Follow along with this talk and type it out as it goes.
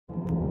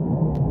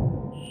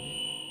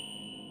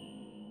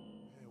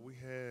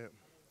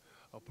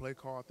play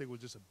call, I think,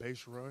 was just a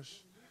base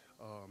rush.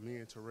 Me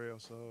and Terrell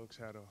Suggs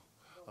had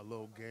a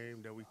little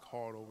game that we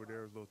called over there.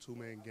 It was a little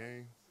two-man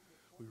game.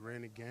 We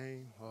ran the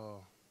game,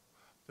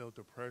 felt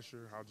the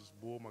pressure. I just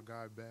bulled my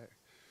guy back,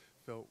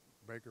 felt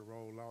Baker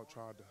roll out,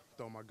 tried to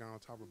throw my guy on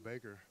top of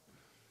Baker,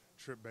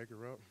 tripped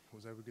Baker up,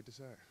 was able to get the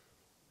sack.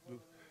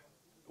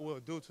 Well,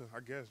 due to, I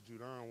guess,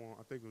 Judon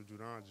I think it was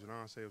Judon.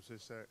 Judon said it was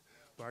his sack,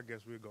 but I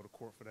guess we'd go to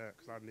court for that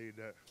because I needed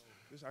that.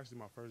 This is actually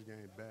my first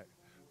game back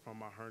from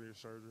my hernia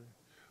surgery,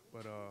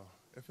 but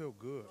it felt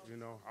good, you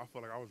know. I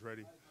felt like I was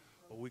ready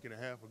a week and a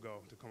half ago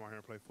to come out here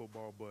and play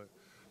football, but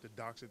the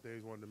docs and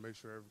things wanted to make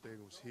sure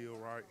everything was healed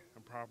right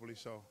and properly,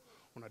 so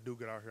when I do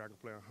get out here, I can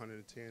play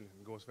 110 and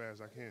go as fast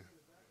as I can.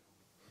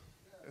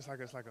 It's like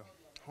a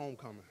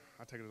homecoming.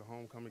 I take it as a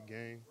homecoming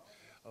game,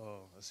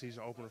 a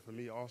season opener for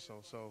me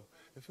also. So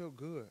it felt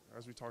good.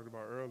 As we talked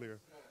about earlier,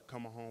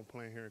 coming home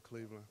playing here in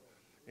Cleveland,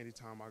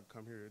 anytime I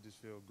come here, it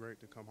just feels great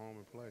to come home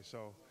and play.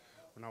 So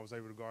when I was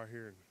able to go out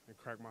here and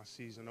crack my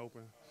season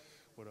open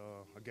with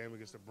a game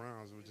against the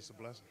Browns, it was just a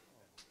blessing.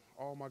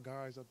 All my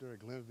guys up there at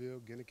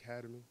Glenville, Ginn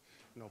Academy,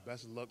 you know,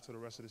 best of luck to the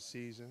rest of the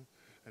season.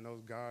 And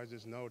those guys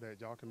just know that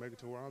y'all can make it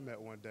to where I'm at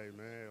one day,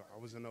 man.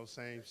 I was in those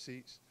same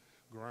seats,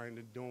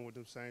 grinding, doing with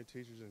them same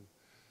teachers,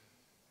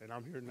 and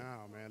I'm here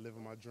now, man,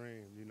 living my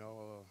dream, you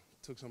know.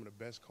 Took some of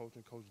the best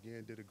coaching. Coach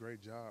Ginn did a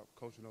great job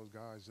coaching those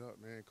guys up,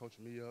 man,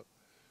 coaching me up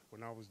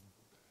when I was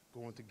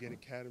going to Ginn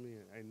Academy,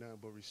 and ain't nothing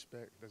but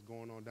respect that's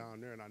going on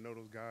down there. And I know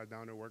those guys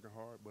down there working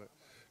hard, but,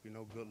 you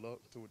know, good luck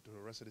to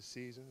the rest of the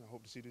season. I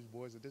hope to see these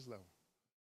boys at this level.